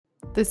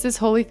This is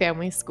Holy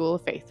Family School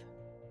of Faith.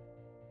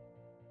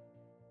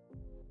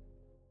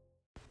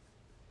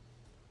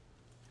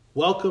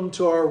 Welcome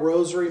to our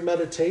Rosary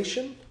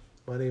Meditation.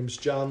 My name is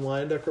John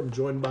Leyendecker. I'm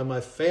joined by my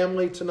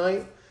family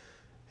tonight,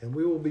 and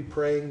we will be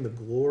praying the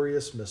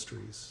glorious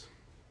mysteries.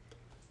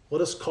 Let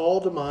us call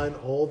to mind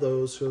all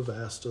those who have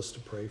asked us to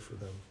pray for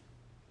them.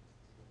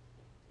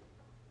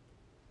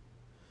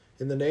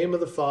 In the name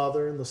of the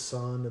Father, and the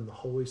Son, and the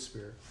Holy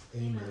Spirit.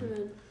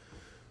 Amen.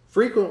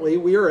 Frequently,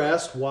 we are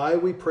asked why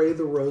we pray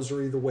the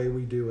Rosary the way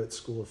we do at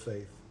School of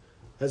Faith.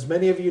 As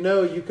many of you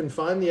know, you can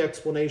find the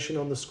explanation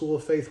on the School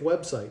of Faith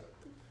website.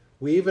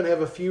 We even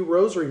have a few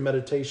Rosary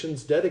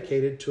meditations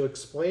dedicated to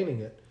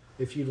explaining it,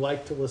 if you'd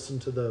like to listen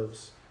to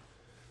those.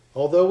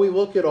 Although we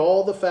look at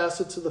all the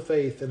facets of the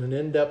faith in an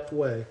in-depth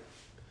way,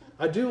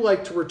 I do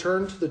like to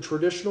return to the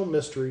traditional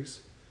mysteries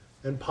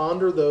and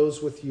ponder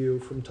those with you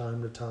from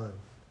time to time.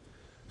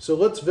 So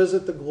let's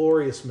visit the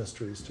glorious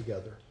mysteries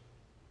together.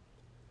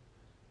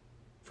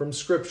 From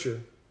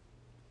Scripture.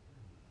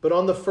 But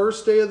on the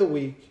first day of the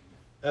week,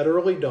 at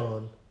early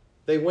dawn,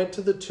 they went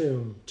to the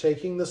tomb,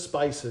 taking the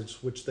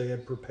spices which they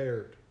had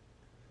prepared.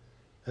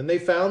 And they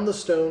found the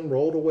stone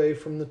rolled away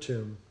from the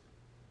tomb.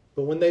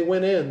 But when they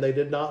went in, they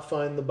did not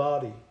find the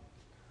body.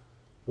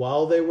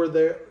 While they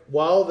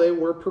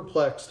were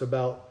perplexed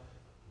about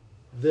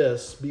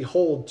this,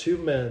 behold, two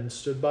men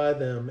stood by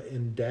them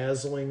in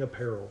dazzling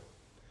apparel.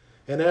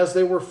 And as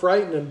they were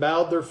frightened and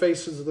bowed their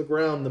faces to the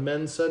ground, the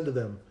men said to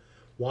them,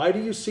 "Why do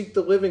you seek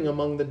the living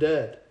among the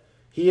dead?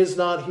 He is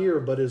not here,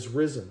 but is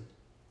risen.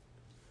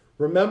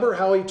 Remember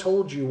how he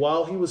told you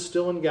while he was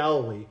still in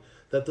Galilee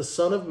that the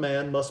Son of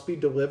Man must be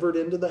delivered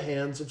into the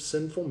hands of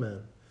sinful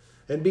men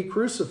and be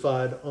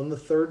crucified on the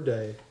third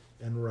day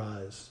and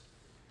rise."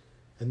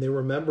 And they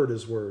remembered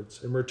his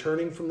words, and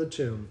returning from the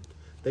tomb,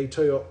 they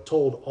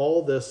told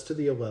all this to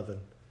the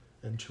 11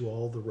 and to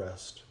all the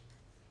rest.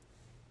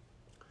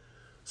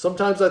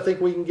 Sometimes I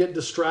think we can get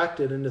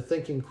distracted into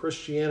thinking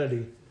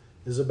Christianity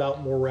is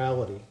about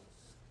morality,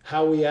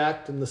 how we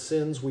act and the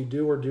sins we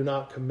do or do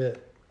not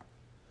commit.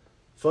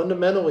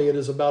 Fundamentally, it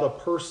is about a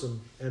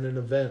person and an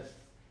event.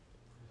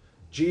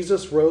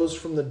 Jesus rose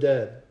from the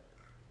dead.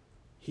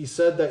 He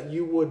said that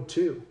you would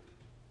too.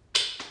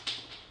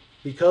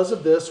 Because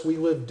of this, we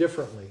live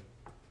differently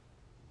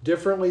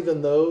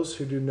than those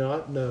who do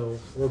not know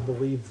or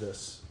believe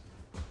this.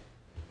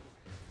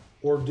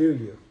 Or do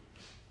you?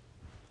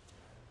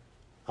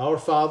 Our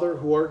Father,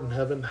 who art in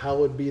heaven,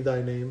 hallowed be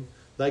thy name.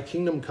 Thy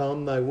kingdom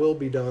come, thy will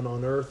be done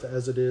on earth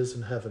as it is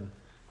in heaven.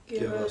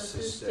 Give us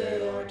this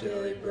day our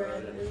daily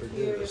bread, and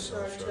forgive us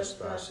our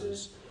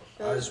trespasses,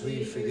 as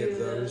we forgive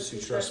those who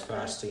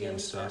trespass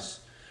against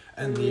us.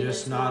 And lead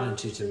us not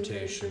into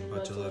temptation,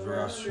 but deliver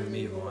us from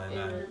evil.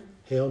 Amen.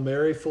 Hail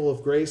Mary, full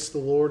of grace, the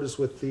Lord is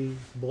with thee.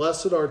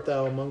 Blessed art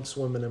thou amongst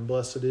women, and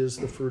blessed is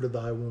the fruit of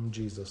thy womb,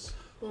 Jesus.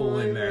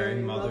 Holy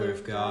Mary, Mother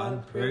of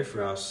God, pray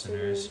for us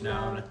sinners,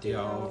 now and at the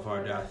hour of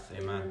our death.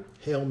 Amen.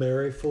 Hail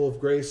Mary, full of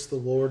grace, the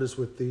Lord is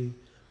with thee.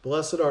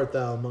 Blessed art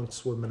thou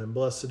amongst women, and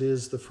blessed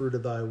is the fruit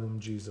of thy womb,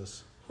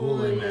 Jesus.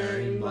 Holy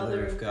Mary,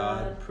 Mother of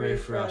God, pray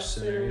for us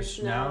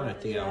sinners, now and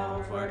at the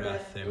hour of our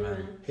death.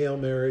 Amen. Hail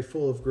Mary,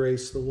 full of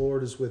grace, the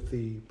Lord is with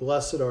thee.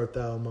 Blessed art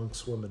thou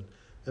amongst women,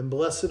 and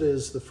blessed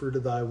is the fruit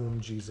of thy womb,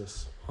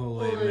 Jesus.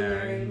 Holy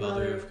Mary,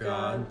 Mother of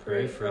God,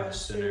 pray for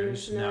us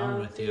sinners, now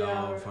and at the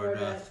hour of our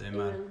death.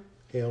 Amen.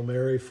 Hail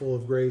Mary, full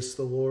of grace,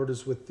 the Lord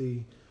is with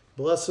thee.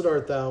 Blessed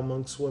art thou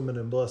amongst women,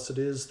 and blessed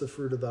is the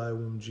fruit of thy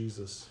womb,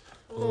 Jesus.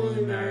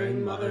 Holy Mary,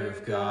 Mother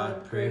of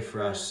God, pray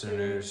for us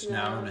sinners,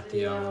 now and at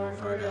the hour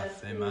of our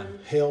death. Amen.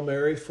 Hail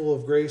Mary, full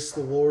of grace,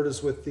 the Lord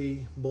is with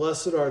thee.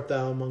 Blessed art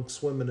thou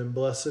amongst women, and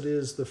blessed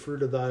is the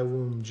fruit of thy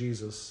womb,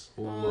 Jesus.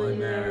 Holy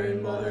Mary,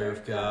 Mother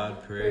of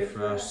God, pray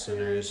for us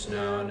sinners,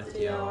 now and at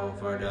the hour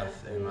of our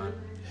death. Amen.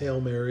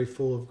 Hail Mary,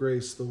 full of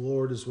grace, the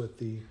Lord is with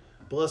thee.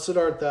 Blessed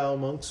art thou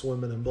amongst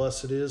women, and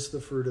blessed is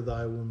the fruit of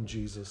thy womb,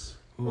 Jesus.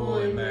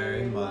 Holy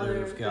Mary,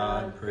 Mother of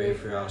God, pray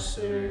for us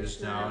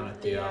sinners, now and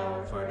at the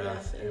hour of our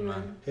death.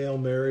 Amen. Hail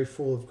Mary,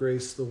 full of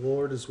grace, the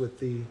Lord is with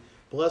thee.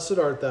 Blessed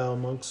art thou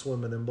amongst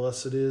women, and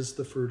blessed is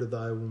the fruit of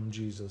thy womb,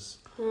 Jesus.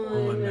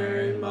 Holy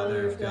Mary,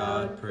 Mother of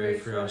God, pray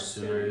for us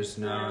sinners,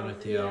 now and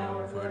at the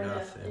hour of our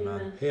death.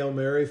 Amen. Hail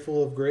Mary,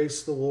 full of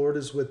grace, the Lord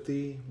is with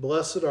thee.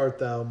 Blessed art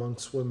thou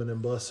amongst women,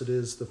 and blessed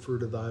is the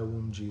fruit of thy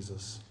womb,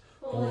 Jesus.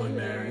 Holy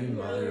Mary,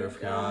 Mother of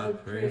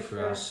God, pray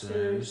for us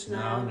sinners,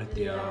 now and at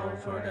the hour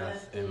of our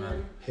death.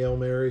 Amen. Hail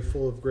Mary,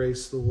 full of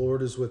grace, the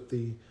Lord is with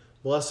thee.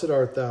 Blessed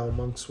art thou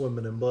amongst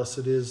women, and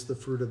blessed is the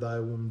fruit of thy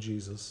womb,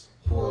 Jesus.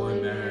 Holy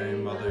Mary,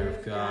 Mother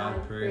of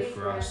God, pray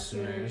for us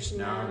sinners,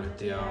 now and at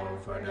the hour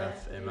of our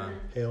death. Amen.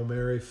 Hail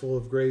Mary, full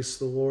of grace,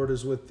 the Lord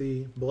is with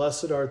thee.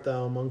 Blessed art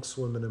thou amongst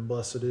women, and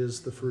blessed is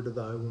the fruit of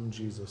thy womb,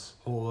 Jesus.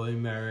 Holy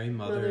Mary,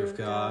 Mother of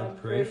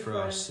God, pray for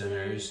us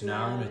sinners,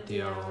 now and at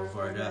the hour of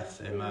our death.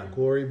 Amen.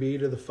 Glory be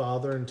to the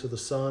Father, and to the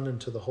Son,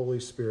 and to the Holy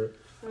Spirit.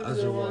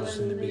 As it was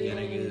in the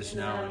beginning, is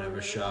now, and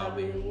ever shall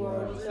be,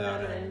 world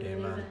without end.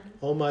 Amen.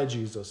 O my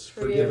Jesus,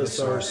 forgive us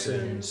our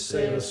sins,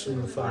 save us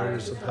from the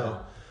fires of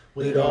hell.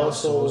 Lead all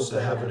souls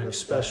to heaven,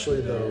 especially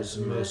those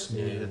in most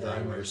need of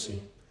thy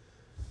mercy.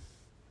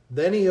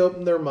 Then he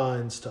opened their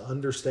minds to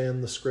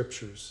understand the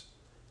Scriptures,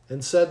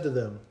 and said to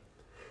them,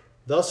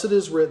 Thus it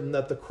is written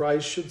that the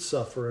Christ should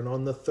suffer, and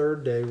on the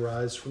third day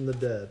rise from the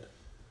dead,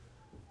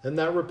 and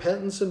that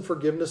repentance and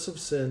forgiveness of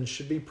sins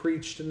should be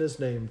preached in his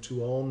name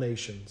to all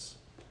nations,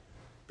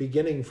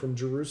 beginning from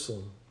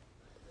Jerusalem.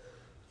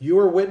 You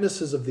are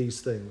witnesses of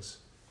these things,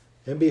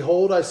 and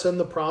behold, I send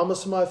the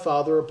promise of my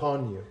Father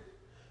upon you.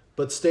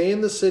 But stay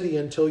in the city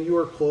until you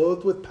are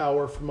clothed with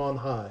power from on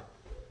high.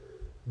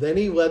 Then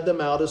he led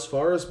them out as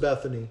far as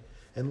Bethany,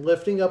 and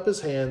lifting up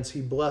his hands,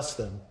 he blessed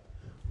them.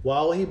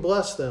 While he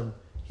blessed them,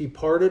 he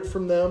parted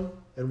from them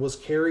and was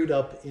carried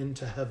up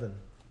into heaven.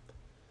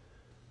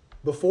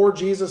 Before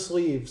Jesus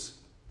leaves,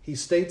 he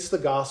states the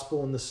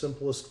gospel in the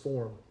simplest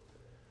form,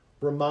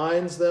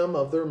 reminds them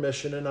of their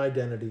mission and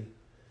identity,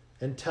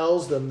 and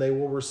tells them they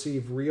will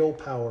receive real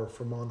power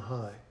from on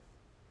high.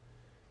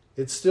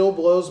 It still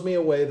blows me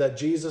away that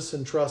Jesus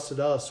entrusted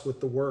us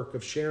with the work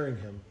of sharing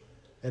him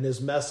and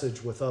his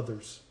message with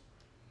others.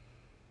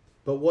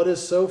 But what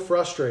is so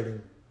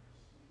frustrating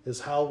is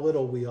how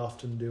little we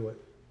often do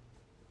it.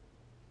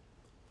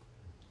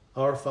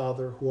 Our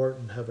Father, who art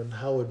in heaven,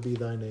 hallowed be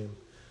thy name.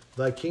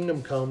 Thy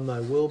kingdom come, thy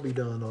will be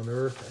done on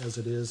earth as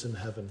it is in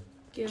heaven.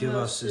 Give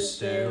us this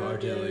day our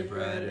daily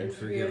bread, and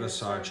forgive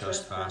us our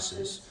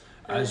trespasses,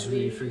 as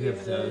we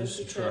forgive those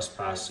who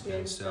trespass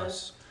against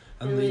us.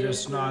 And lead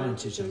us not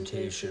into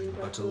temptation,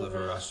 but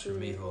deliver us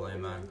from evil.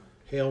 Amen.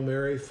 Hail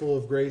Mary, full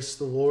of grace,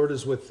 the Lord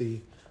is with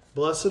thee.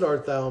 Blessed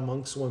art thou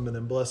amongst women,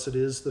 and blessed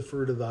is the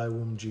fruit of thy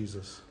womb,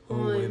 Jesus.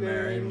 Holy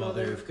Mary,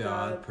 Mother of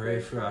God, pray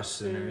for us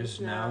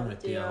sinners, now and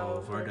at the hour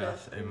of our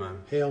death. Amen.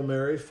 Hail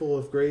Mary, full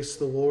of grace,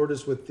 the Lord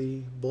is with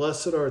thee.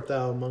 Blessed art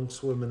thou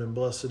amongst women, and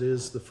blessed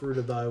is the fruit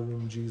of thy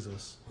womb,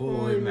 Jesus.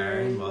 Holy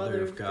Mary,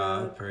 Mother of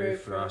God, pray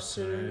for us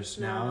sinners,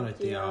 now and at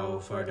the hour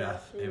of our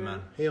death.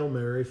 Amen. Hail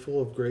Mary,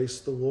 full of grace,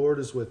 the Lord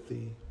is with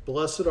thee.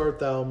 Blessed art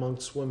thou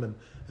amongst women,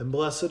 and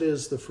blessed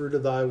is the fruit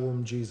of thy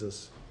womb,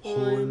 Jesus.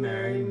 Holy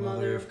Mary,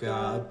 Mother of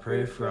God,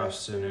 pray for us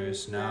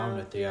sinners, now and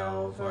at the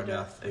hour of our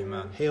death.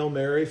 Amen. Hail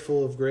Mary,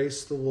 full of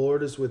grace, the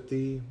Lord is with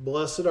thee.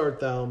 Blessed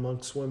art thou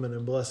amongst women,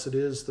 and blessed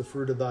is the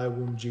fruit of thy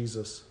womb,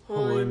 Jesus.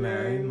 Holy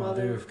Mary,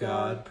 Mother of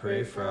God,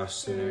 pray for us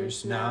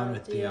sinners, now and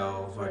at the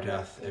hour of our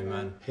death.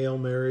 Amen. Hail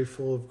Mary,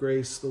 full of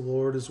grace, the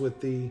Lord is with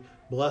thee.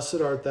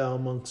 Blessed art thou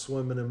amongst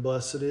women, and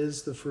blessed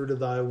is the fruit of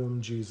thy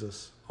womb,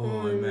 Jesus.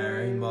 Holy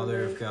Mary,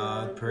 Mother of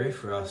God, pray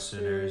for us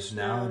sinners,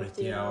 now and at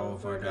the hour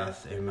of our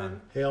death.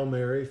 Amen. Hail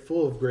Mary,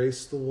 full of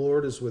grace, the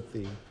Lord is with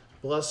thee.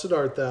 Blessed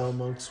art thou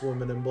amongst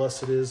women, and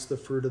blessed is the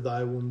fruit of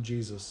thy womb,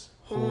 Jesus.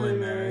 Holy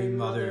Mary,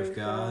 Mother of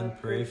God,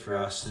 pray for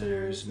us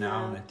sinners,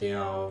 now and at the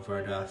hour of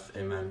our death.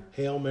 Amen.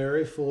 Hail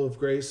Mary, full of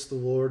grace, the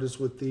Lord is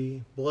with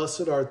thee.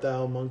 Blessed art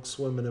thou amongst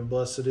women, and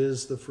blessed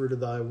is the fruit of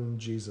thy womb,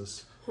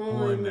 Jesus.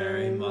 Holy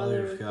Mary,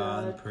 Mother of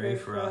God, pray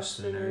for us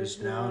sinners,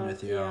 now and at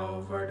the hour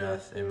of our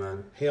death.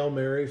 Amen. Hail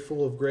Mary,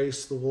 full of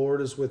grace, the Lord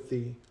is with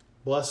thee.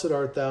 Blessed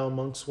art thou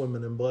amongst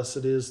women, and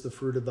blessed is the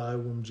fruit of thy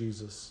womb,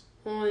 Jesus.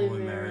 Holy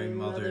Mary,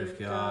 Mother of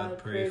God,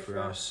 pray for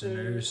us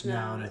sinners,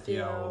 now and at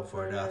the hour of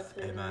our death.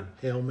 Amen.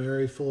 Hail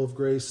Mary, full of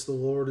grace, the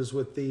Lord is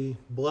with thee.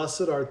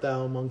 Blessed art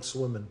thou amongst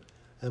women,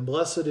 and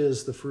blessed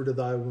is the fruit of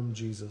thy womb,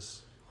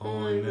 Jesus.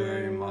 Holy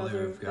Mary,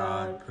 Mother of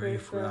God, pray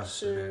for us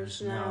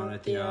sinners, now and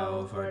at the hour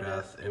of our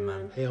death.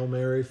 Amen. Hail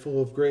Mary,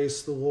 full of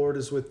grace, the Lord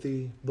is with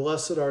thee.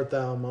 Blessed art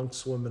thou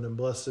amongst women, and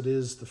blessed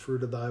is the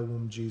fruit of thy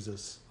womb,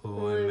 Jesus.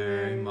 Holy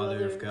Mary,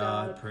 Mother of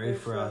God, pray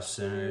for us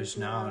sinners,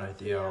 now and at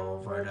the hour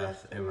of our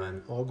death.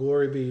 Amen. All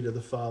glory be to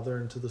the Father,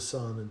 and to the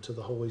Son, and to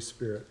the Holy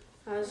Spirit.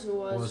 As it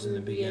was in the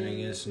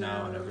beginning, is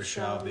now, and ever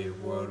shall be,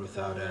 world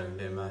without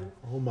end. Amen.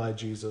 O my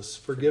Jesus,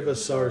 forgive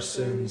us our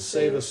sins,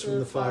 save us from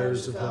the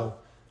fires of hell.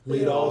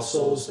 Lead all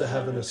souls to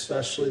heaven,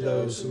 especially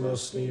those in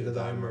most need of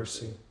thy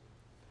mercy.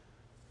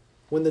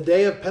 When the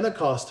day of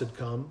Pentecost had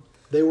come,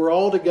 they were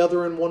all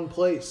together in one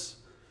place.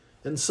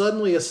 And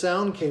suddenly a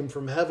sound came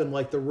from heaven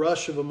like the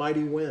rush of a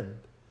mighty wind,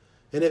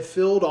 and it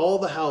filled all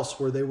the house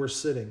where they were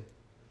sitting.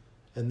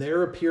 And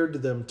there appeared to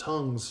them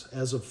tongues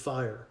as of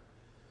fire,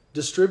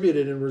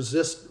 distributed and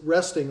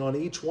resting on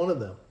each one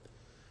of them.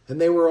 And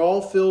they were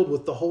all filled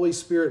with the Holy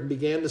Spirit and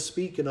began to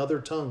speak in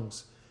other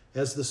tongues,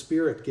 as the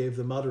Spirit gave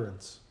them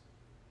utterance.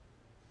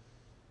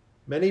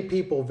 Many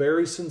people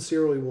very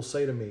sincerely will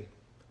say to me,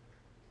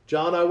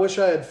 John, I wish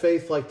I had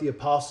faith like the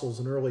apostles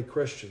and early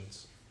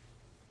Christians.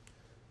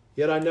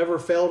 Yet I never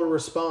fail to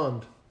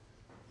respond,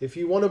 if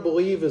you want to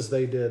believe as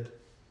they did,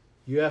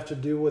 you have to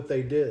do what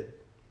they did.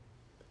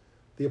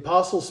 The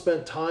apostles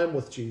spent time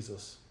with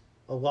Jesus,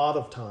 a lot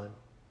of time.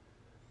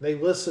 They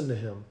listened to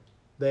him.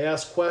 They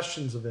asked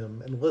questions of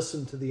him and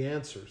listened to the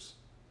answers.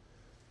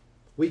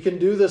 We can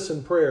do this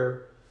in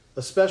prayer,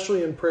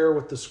 especially in prayer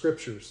with the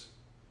Scriptures.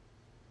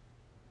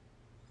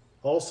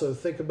 Also,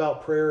 think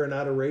about prayer and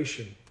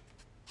adoration.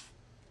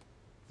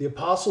 The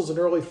apostles and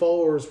early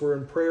followers were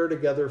in prayer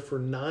together for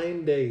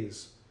 9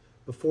 days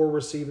before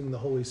receiving the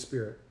Holy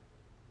Spirit.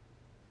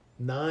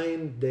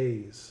 9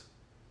 days.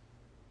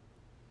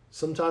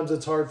 Sometimes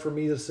it's hard for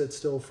me to sit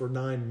still for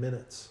 9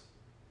 minutes.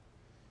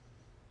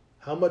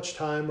 How much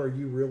time are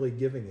you really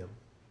giving him?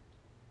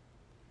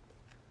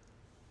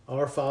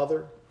 Our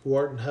Father, who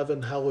art in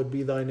heaven, hallowed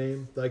be thy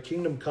name. Thy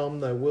kingdom come,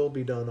 thy will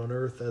be done on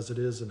earth as it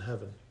is in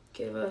heaven.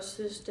 Give us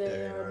this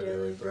day our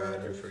daily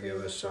bread, and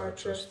forgive us our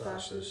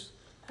trespasses,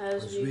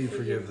 as we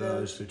forgive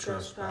those who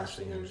trespass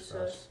against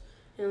us.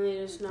 And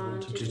lead us not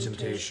into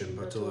temptation,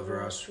 but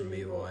deliver us from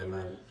evil.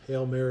 Amen.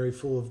 Hail Mary,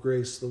 full of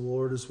grace, the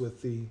Lord is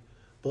with thee.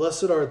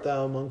 Blessed art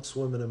thou amongst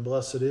women, and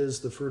blessed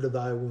is the fruit of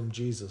thy womb,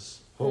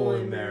 Jesus.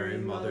 Holy Mary,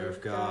 Mother of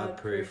God,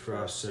 pray for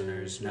us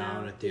sinners, now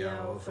and at the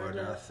hour of our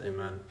death.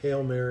 Amen.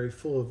 Hail Mary,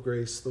 full of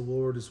grace, the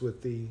Lord is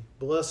with thee.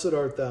 Blessed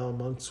art thou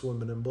amongst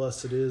women, and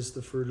blessed is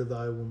the fruit of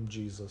thy womb,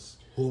 Jesus.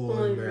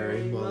 Holy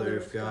Mary, Mother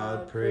of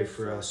God, pray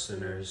for us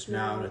sinners,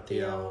 now and at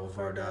the hour of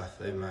our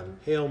death. Amen.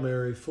 Hail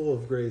Mary, full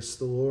of grace,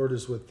 the Lord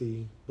is with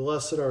thee.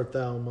 Blessed art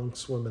thou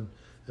amongst women,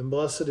 and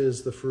blessed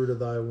is the fruit of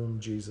thy womb,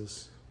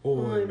 Jesus.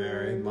 Holy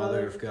Mary,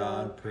 Mother of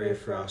God, pray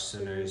for us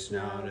sinners,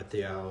 now and at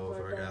the hour of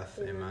our death.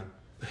 Amen.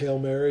 Hail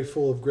Mary,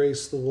 full of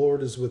grace, the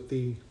Lord is with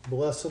thee.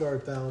 Blessed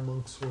art thou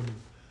amongst women,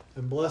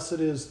 and blessed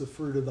is the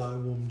fruit of thy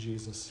womb,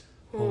 Jesus.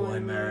 Holy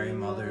Mary,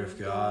 Mother of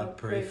God,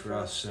 pray for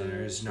us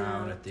sinners,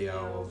 now and at the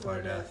hour of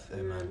our death.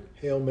 Amen.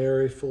 Hail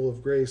Mary, full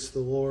of grace, the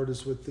Lord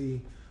is with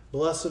thee.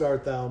 Blessed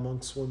art thou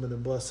amongst women,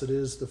 and blessed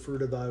is the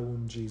fruit of thy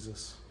womb,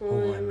 Jesus.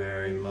 Holy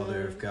Mary,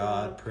 Mother of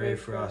God, pray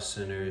for us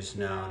sinners,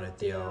 now and at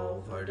the hour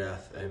of our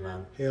death.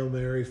 Amen. Hail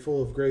Mary,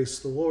 full of grace,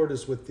 the Lord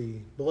is with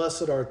thee.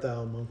 Blessed art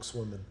thou amongst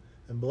women,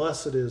 and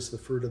blessed is the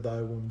fruit of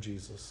thy womb,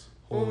 Jesus.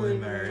 Holy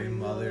Mary,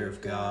 Mother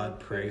of God,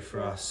 pray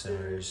for us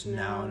sinners,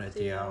 now and at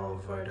the hour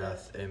of our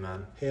death.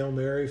 Amen. Hail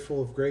Mary,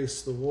 full of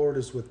grace, the Lord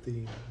is with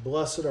thee.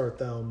 Blessed art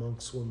thou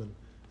amongst women,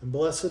 and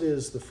blessed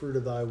is the fruit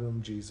of thy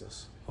womb,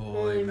 Jesus.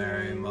 Holy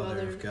Mary,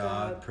 Mother of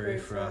God, pray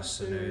for us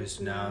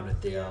sinners, now and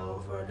at the hour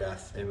of our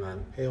death.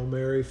 Amen. Hail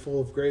Mary,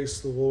 full of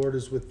grace, the Lord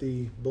is with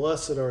thee.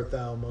 Blessed art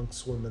thou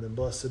amongst women, and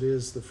blessed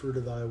is the fruit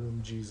of thy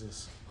womb,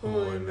 Jesus.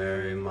 Holy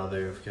Mary,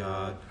 Mother of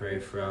God, pray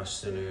for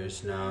us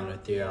sinners, now and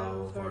at the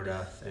hour of our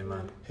death.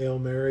 Amen. Hail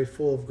Mary,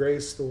 full of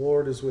grace, the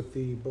Lord is with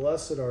thee.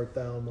 Blessed art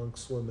thou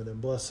amongst women, and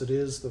blessed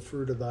is the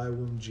fruit of thy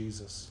womb,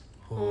 Jesus.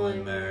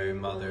 Holy Mary,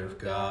 Mother of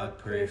God,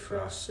 pray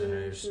for us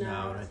sinners,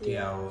 now and at the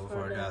hour of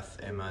our death.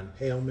 Amen.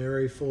 Hail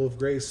Mary, full of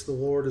grace, the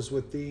Lord is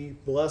with thee.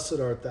 Blessed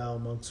art thou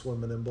amongst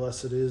women, and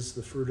blessed is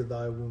the fruit of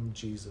thy womb,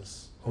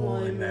 Jesus.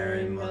 Holy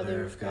Mary,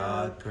 Mother of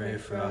God, pray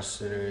for us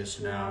sinners,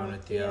 now and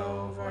at the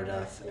hour of our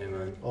death.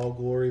 Amen. All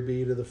glory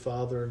be to the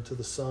Father, and to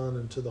the Son,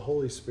 and to the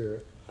Holy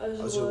Spirit.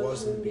 As it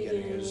was in the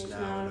beginning, is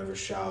now, and ever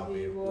shall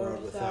be,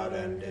 world without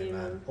end.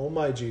 Amen. O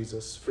my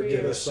Jesus,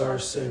 forgive us our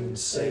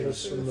sins, save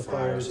us from the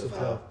fires of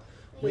hell.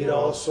 Lead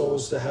all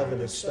souls to heaven,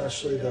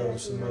 especially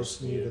those in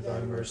most need of thy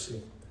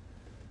mercy.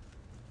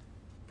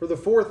 For the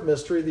fourth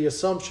mystery, the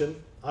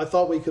Assumption, I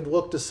thought we could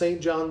look to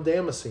St. John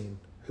Damascene,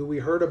 who we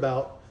heard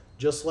about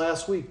just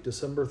last week,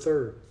 December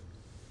 3rd.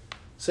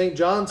 St.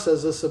 John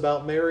says this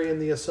about Mary and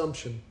the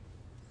Assumption.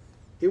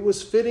 It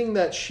was fitting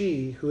that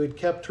she, who had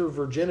kept her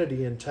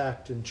virginity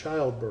intact in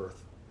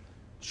childbirth,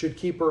 should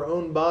keep her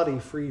own body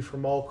free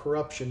from all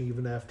corruption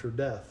even after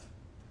death.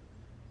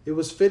 It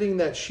was fitting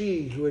that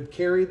she, who had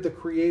carried the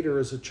Creator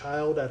as a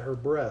child at her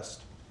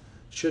breast,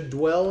 should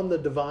dwell in the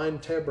divine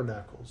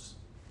tabernacles.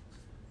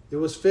 It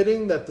was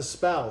fitting that the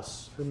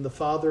spouse, whom the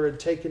Father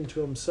had taken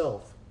to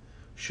himself,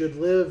 should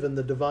live in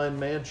the divine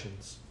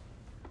mansions.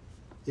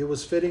 It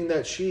was fitting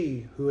that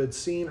she, who had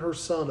seen her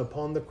Son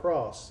upon the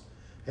cross,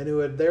 and who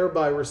had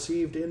thereby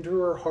received into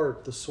her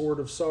heart the sword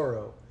of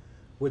sorrow,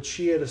 which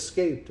she had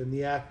escaped in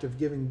the act of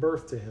giving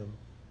birth to him,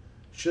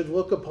 should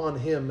look upon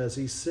him as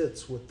he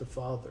sits with the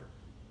Father.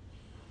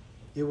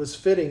 It was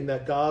fitting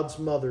that God's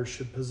mother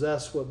should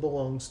possess what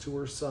belongs to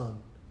her Son,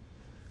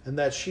 and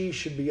that she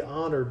should be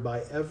honored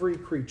by every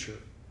creature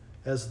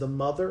as the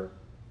mother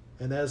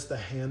and as the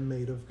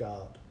handmaid of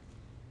God.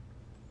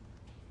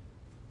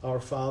 Our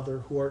Father,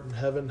 who art in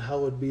heaven,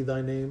 hallowed be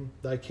thy name.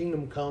 Thy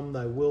kingdom come,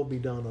 thy will be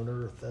done on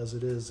earth as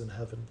it is in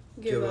heaven.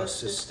 Give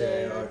us this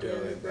day our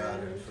daily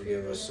bread, and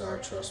forgive us our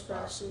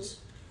trespasses,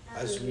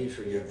 as we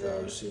forgive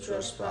those who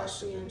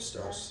trespass against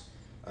us.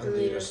 And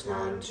lead us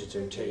not into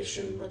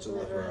temptation, but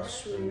deliver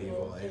us from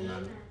evil.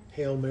 Amen.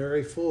 Hail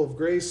Mary, full of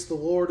grace, the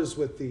Lord is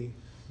with thee.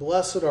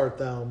 Blessed art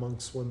thou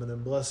amongst women,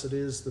 and blessed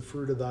is the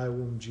fruit of thy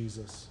womb,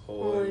 Jesus.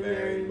 Holy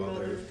Mary,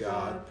 Mother of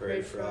God,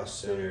 pray for us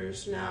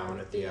sinners, now and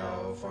at the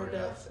hour of our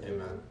death.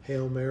 Amen.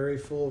 Hail Mary,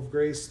 full of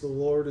grace, the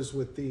Lord is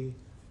with thee.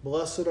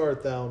 Blessed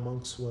art thou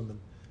amongst women,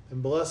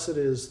 and blessed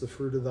is the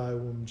fruit of thy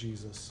womb,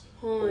 Jesus.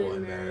 Holy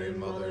Mary,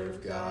 Mother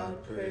of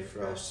God, pray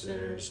for us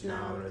sinners,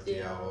 now and at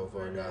the hour of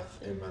our death.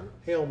 Amen.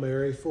 Hail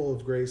Mary, full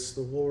of grace,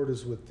 the Lord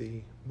is with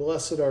thee.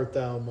 Blessed art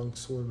thou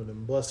amongst women,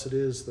 and blessed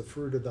is the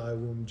fruit of thy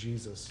womb,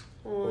 Jesus.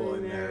 Holy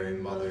Mary,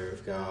 Mother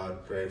of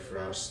God, pray for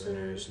us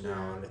sinners,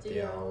 now and at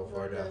the hour of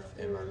our death.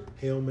 Amen.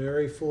 Hail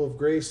Mary, full of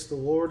grace, the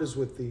Lord is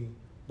with thee.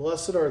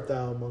 Blessed art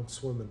thou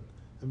amongst women,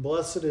 and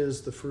blessed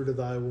is the fruit of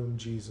thy womb,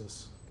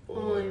 Jesus.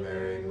 Holy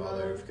Mary,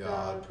 Mother of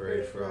God,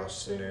 pray for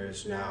us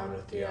sinners, now and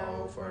at the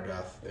hour of our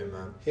death.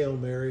 Amen. Hail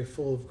Mary,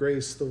 full of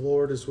grace, the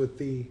Lord is with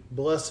thee.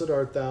 Blessed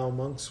art thou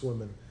amongst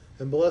women,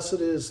 and blessed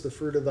is the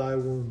fruit of thy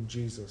womb,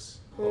 Jesus.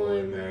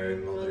 Holy Mary,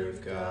 Mother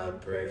of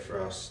God, pray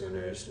for us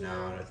sinners,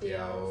 now and at the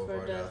hour of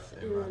our death.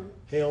 Amen.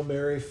 Hail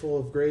Mary, full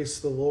of grace,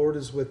 the Lord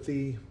is with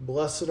thee.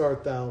 Blessed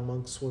art thou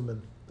amongst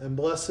women, and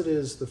blessed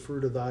is the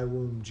fruit of thy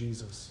womb,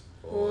 Jesus.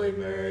 Holy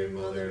Mary,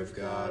 Mother of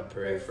God,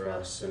 pray for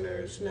us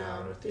sinners,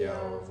 now and at the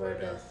hour of our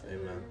death.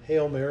 Amen.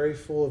 Hail Mary,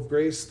 full of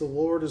grace, the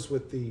Lord is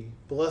with thee.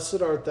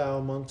 Blessed art thou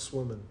amongst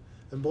women,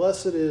 and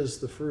blessed is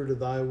the fruit of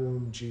thy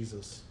womb,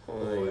 Jesus.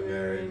 Holy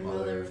Mary,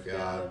 Mother of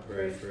God,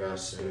 pray for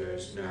us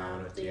sinners, now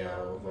and at the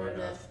hour of our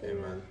death.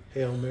 Amen.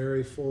 Hail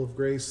Mary, full of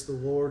grace, the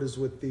Lord is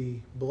with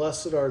thee.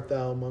 Blessed art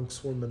thou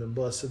amongst women, and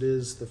blessed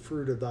is the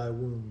fruit of thy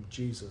womb,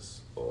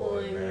 Jesus.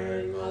 Holy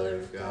Mary, Mother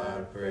of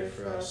God, pray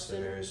for us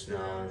sinners,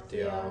 now and at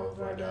the hour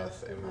of our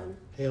death. Amen.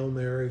 Hail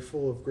Mary,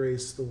 full of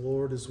grace, the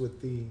Lord is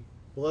with thee.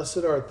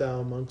 Blessed art thou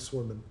amongst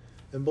women,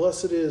 and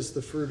blessed is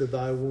the fruit of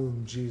thy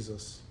womb,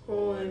 Jesus.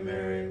 Holy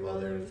Mary,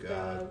 Mother of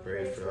God,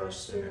 pray for us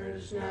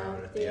sinners, now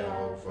and at the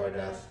hour of our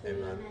death.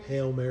 Amen.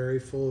 Hail Mary,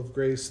 full of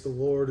grace, the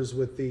Lord is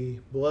with thee.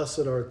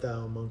 Blessed art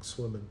thou amongst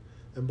women,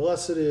 and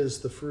blessed is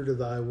the fruit of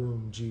thy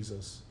womb,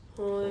 Jesus.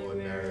 Holy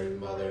Mary,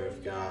 Mother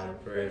of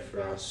God, pray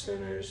for us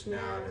sinners,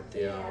 now and at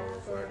the hour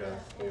of our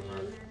death.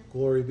 Amen.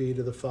 Glory be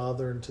to the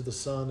Father, and to the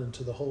Son, and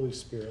to the Holy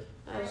Spirit.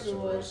 As it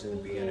was in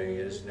the beginning,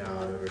 is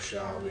now, and ever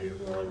shall be,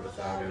 world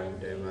without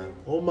end. Amen.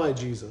 O my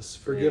Jesus,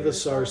 forgive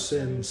us our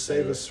sins,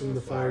 save us from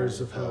the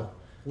fires of hell.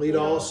 Lead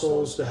all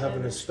souls to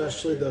heaven,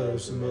 especially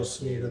those in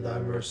most need of thy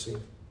mercy.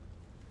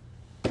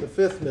 The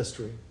fifth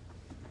mystery.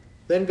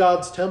 Then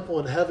God's temple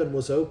in heaven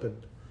was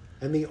opened,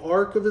 and the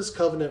ark of his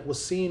covenant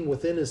was seen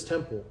within his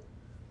temple.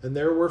 And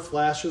there were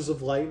flashes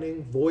of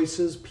lightning,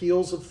 voices,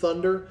 peals of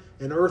thunder,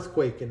 an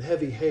earthquake, and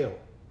heavy hail.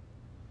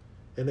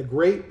 And a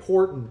great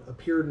portent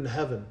appeared in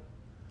heaven,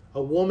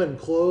 a woman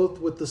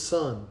clothed with the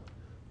sun,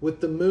 with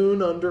the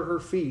moon under her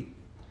feet,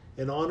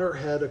 and on her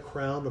head a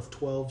crown of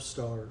 12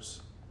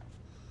 stars.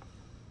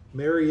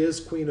 Mary is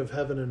Queen of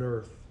heaven and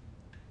earth.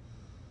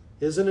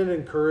 Isn't it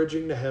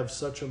encouraging to have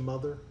such a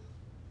mother?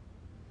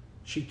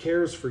 She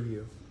cares for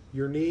you,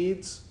 your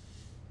needs,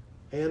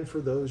 and for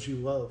those you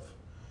love.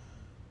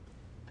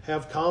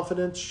 Have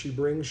confidence she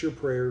brings your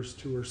prayers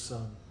to her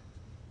Son.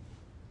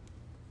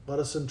 Let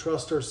us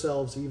entrust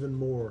ourselves even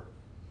more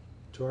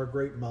to our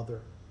great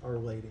Mother, Our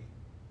Lady.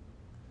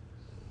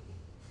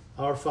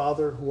 Our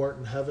Father, who art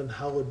in heaven,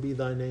 hallowed be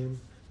thy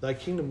name. Thy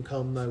kingdom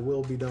come, thy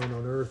will be done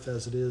on earth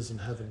as it is in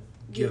heaven.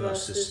 Give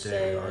us this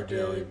day our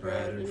daily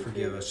bread, and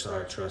forgive us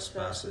our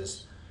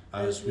trespasses,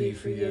 as we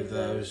forgive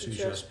those who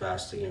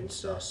trespass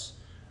against us.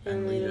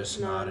 And lead us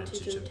not into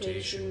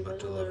temptation, but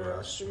deliver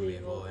us from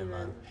evil.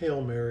 Amen.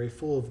 Hail Mary,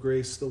 full of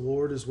grace, the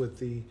Lord is with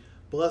thee.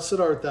 Blessed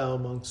art thou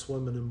amongst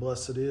women, and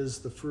blessed is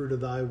the fruit of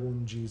thy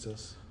womb,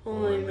 Jesus.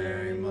 Holy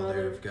Mary,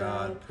 Mother of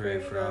God, pray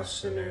for us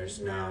sinners,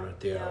 now and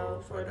at the hour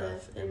of our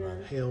death.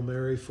 Amen. Hail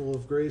Mary, full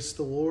of grace,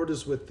 the Lord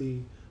is with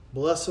thee.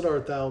 Blessed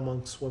art thou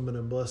amongst women,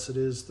 and blessed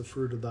is the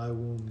fruit of thy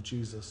womb,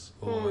 Jesus.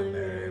 Holy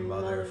Mary,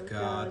 Mother of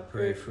God,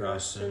 pray for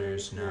us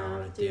sinners, now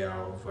and at the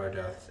hour of our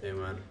death.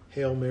 Amen.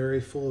 Hail Mary,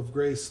 full of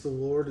grace, the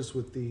Lord is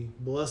with thee.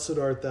 Blessed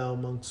art thou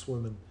amongst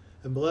women,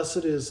 and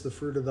blessed is the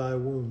fruit of thy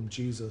womb,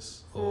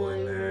 Jesus.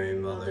 Holy Mary,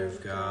 Mother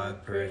of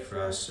God, pray for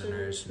us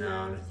sinners,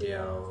 now and at the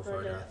hour of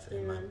our death.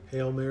 Amen.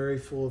 Hail Mary,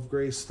 full of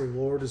grace, the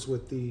Lord is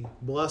with thee.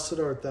 Blessed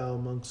art thou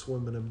amongst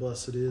women, and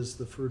blessed is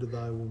the fruit of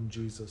thy womb,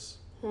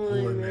 Jesus.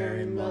 Holy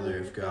Mary, Mother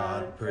of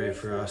God, pray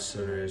for us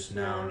sinners,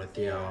 now and at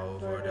the hour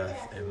of our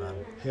death.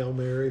 Amen. Hail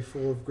Mary,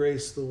 full of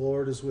grace, the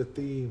Lord is with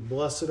thee.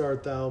 Blessed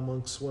art thou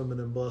amongst women,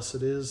 and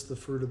blessed is the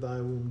fruit of thy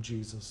womb,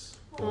 Jesus.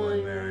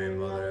 Holy Mary,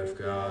 Mother of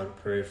God,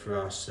 pray for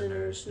us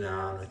sinners,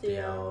 now and at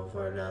the hour of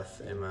our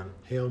death. Amen.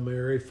 Hail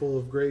Mary, full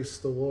of grace,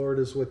 the Lord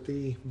is with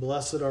thee.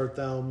 Blessed art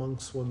thou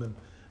amongst women,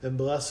 and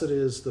blessed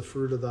is the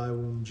fruit of thy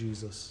womb,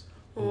 Jesus.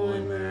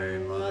 Holy Mary,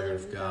 Mother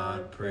of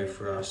God, pray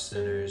for us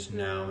sinners,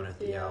 now and at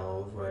the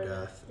hour of our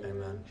death.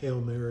 Amen.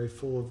 Hail Mary,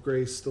 full of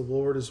grace, the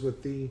Lord is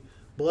with thee.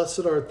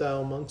 Blessed art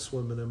thou amongst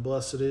women, and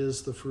blessed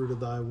is the fruit of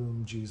thy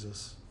womb,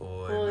 Jesus.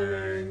 Holy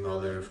Mary,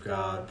 Mother of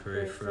God,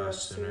 pray for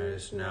us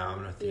sinners, now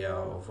and at the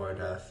hour of our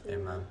death.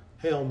 Amen.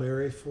 Hail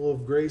Mary, full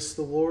of grace,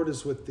 the Lord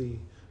is with thee.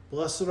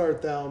 Blessed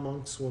art thou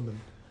amongst women,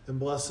 and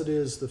blessed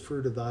is the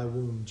fruit of thy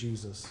womb,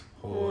 Jesus.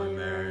 Holy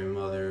Mary,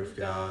 Mother of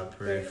God,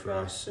 pray for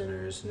us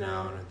sinners,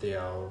 now and at the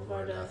hour of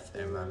our death.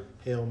 Amen.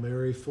 Hail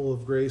Mary, full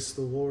of grace,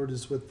 the Lord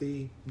is with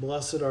thee.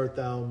 Blessed art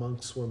thou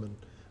amongst women,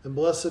 and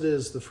blessed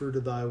is the fruit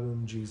of thy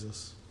womb,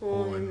 Jesus.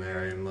 Holy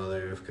Mary,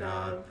 Mother of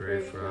God,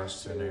 pray for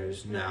us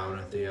sinners, now and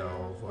at the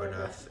hour of our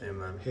death.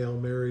 Amen. Hail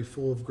Mary,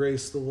 full of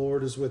grace, the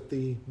Lord is with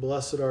thee.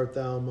 Blessed art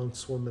thou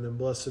amongst women, and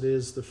blessed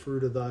is the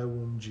fruit of thy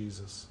womb,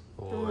 Jesus.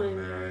 Holy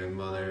Mary,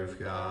 Mother of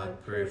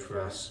God, pray for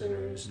us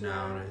sinners,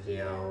 now and at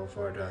the hour of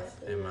our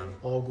death. Amen.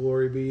 All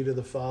glory be to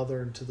the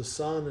Father, and to the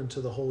Son, and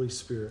to the Holy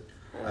Spirit.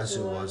 as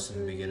it was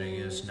in the beginning,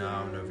 is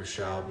now, and ever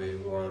shall be,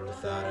 world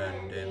without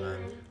end.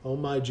 Amen. O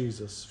my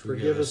Jesus,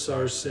 forgive us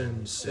our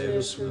sins, save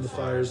us from the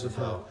fires of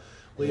hell.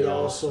 Lead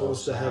all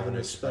souls to heaven,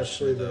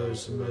 especially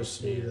those in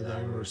most need of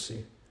thy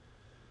mercy.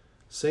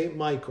 Saint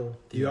Michael,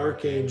 the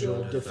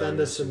archangel, defend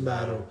us in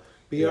battle.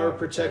 Be our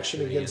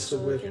protection against the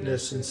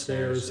wickedness and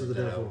snares of the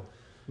devil.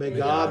 May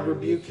God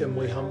rebuke him,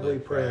 we humbly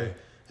pray.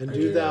 And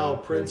do thou,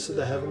 Prince of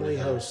the heavenly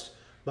host,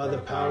 by the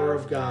power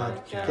of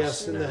God,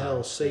 cast into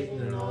hell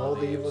Satan and all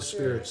the evil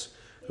spirits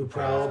who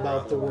prowl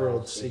about the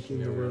world seeking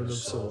the ruin of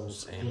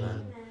souls.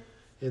 Amen.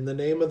 In the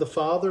name of the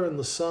Father, and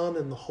the Son,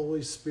 and the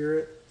Holy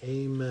Spirit.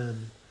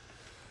 Amen.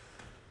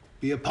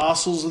 Be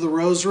apostles of the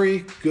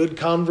Rosary. Good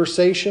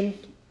conversation.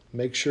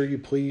 Make sure you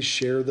please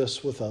share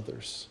this with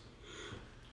others.